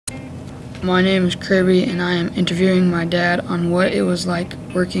My name is Kirby, and I am interviewing my dad on what it was like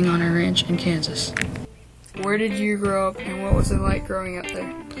working on a ranch in Kansas. Where did you grow up, and what was it like growing up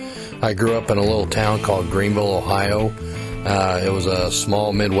there? I grew up in a little town called Greenville, Ohio. It was a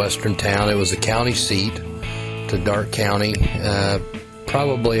small Midwestern town. It was a county seat to Darke County.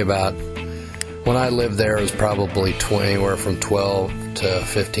 Probably about, when I lived there, it was probably anywhere from 12 to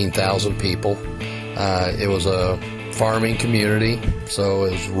 15,000 people. It was a farming community, so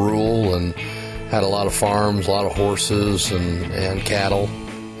it was rural and had a lot of farms, a lot of horses and cattle,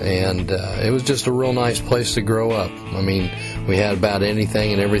 and it was just a real nice place to grow up. I mean, we had about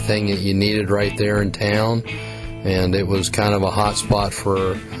anything and everything that you needed right there in town, and it was kind of a hot spot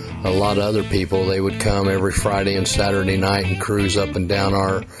for a lot of other people. They would come every Friday and Saturday night and cruise up and down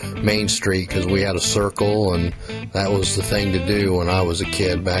our main street because we had a circle, and that was the thing to do when I was a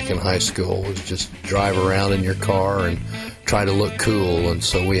kid back in high school, was just drive around in your car and try to look cool. And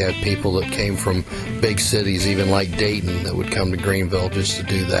so we had people that came from big cities, even like Dayton, that would come to Greenville just to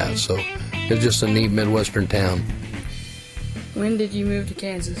do that. So it was just a neat Midwestern town. When did you move to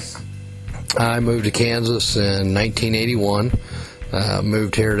Kansas? I moved to Kansas in 1981.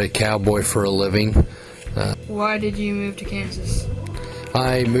 Moved here to cowboy for a living. Why did you move to Kansas?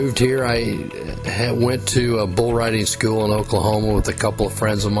 I moved here. I went to a bull riding school in Oklahoma with a couple of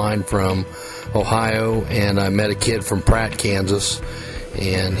friends of mine from Ohio, and I met a kid from Pratt, Kansas,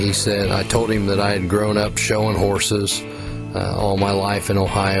 and he said, I told him that I had grown up showing horses all my life in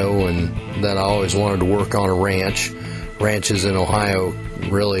Ohio, and that I always wanted to work on a ranch. Ranches in Ohio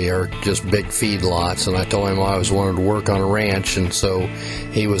really are just big feedlots, and I told him I always wanted to work on a ranch, and so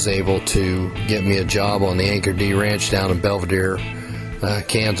he was able to get me a job on the Anchor D Ranch down in Belvedere,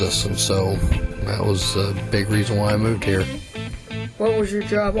 Kansas, and so that was a big reason why I moved here. What was your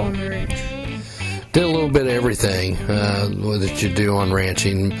job on the ranch? Did a little bit of everything that you do on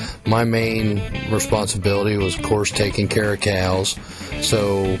ranching. My main responsibility was, of course, taking care of cows.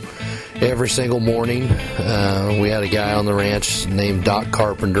 So every single morning, we had a guy on the ranch named Doc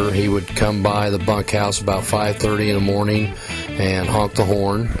Carpenter. He would come by the bunkhouse about 5:30 in the morning and honk the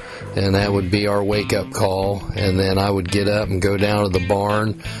horn, and that would be our wake-up call. And then I would get up and go down to the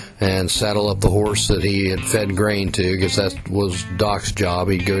barn and saddle up the horse that he had fed grain to, because that was Doc's job.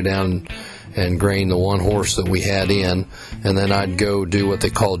 He'd go down and grain the one horse that we had in, and then I'd go do what they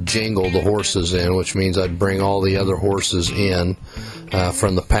called jingle the horses in, which means I'd bring all the other horses in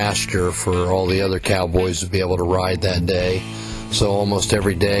from the pasture for all the other cowboys to be able to ride that day. So almost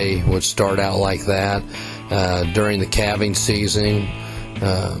every day would start out like that. During the calving season,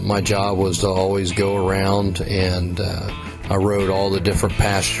 my job was to always go around, and I rode all the different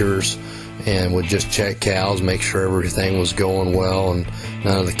pastures and would just check cows, make sure everything was going well and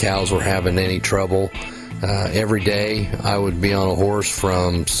none of the cows were having any trouble. Every day I would be on a horse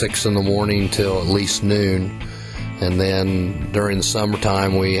from 6 in the morning till at least noon. And then during the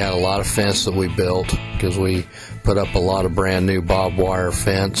summertime, we had a lot of fence that we built, because we put up a lot of brand new barbed wire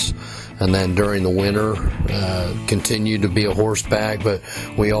fence. And then during the winter, continued to be a horseback, but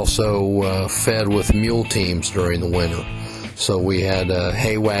we also fed with mule teams during the winter. So we had a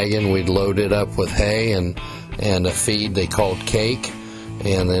hay wagon. We'd load it up with hay and a feed they called cake,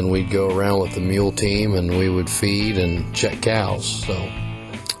 and then we'd go around with the mule team and we would feed and check cows. So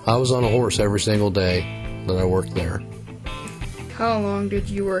I was on a horse every single day that I worked there. How long did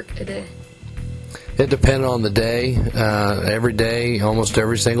you work a day? It depended on the day. Every day, almost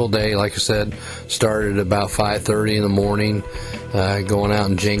every single day, like I said, started at about 5:30 in the morning, going out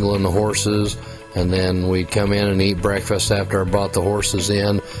and jingling the horses, and then we'd come in and eat breakfast after I brought the horses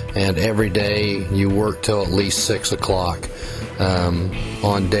in, and every day you worked till at least 6 o'clock.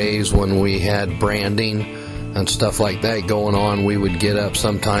 On days when we had branding and stuff like that going on, we would get up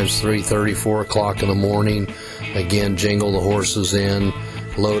sometimes 3:30, 4 o'clock in the morning, again jingle the horses in,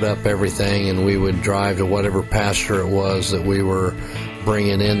 load up everything, and we would drive to whatever pasture it was that we were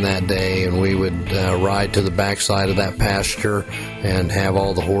bringing in that day, and we would ride to the backside of that pasture and have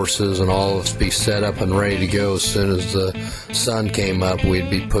all the horses and all of us be set up and ready to go. As soon as the sun came up, we'd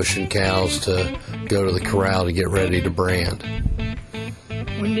be pushing cows to go to the corral to get ready to brand.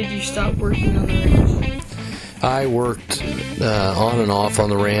 When did you stop working on the ranch? I worked on and off on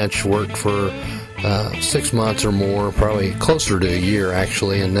the ranch, worked for 6 months or more, probably closer to a year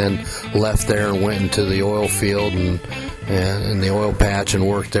actually, and then left there and went into the oil field and in the oil patch and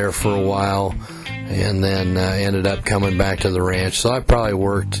worked there for a while, and then ended up coming back to the ranch. So I probably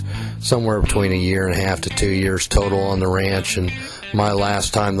worked somewhere between a year and a half to 2 years total on the ranch, and my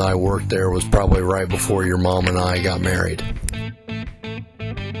last time that I worked there was probably right before your mom and I got married.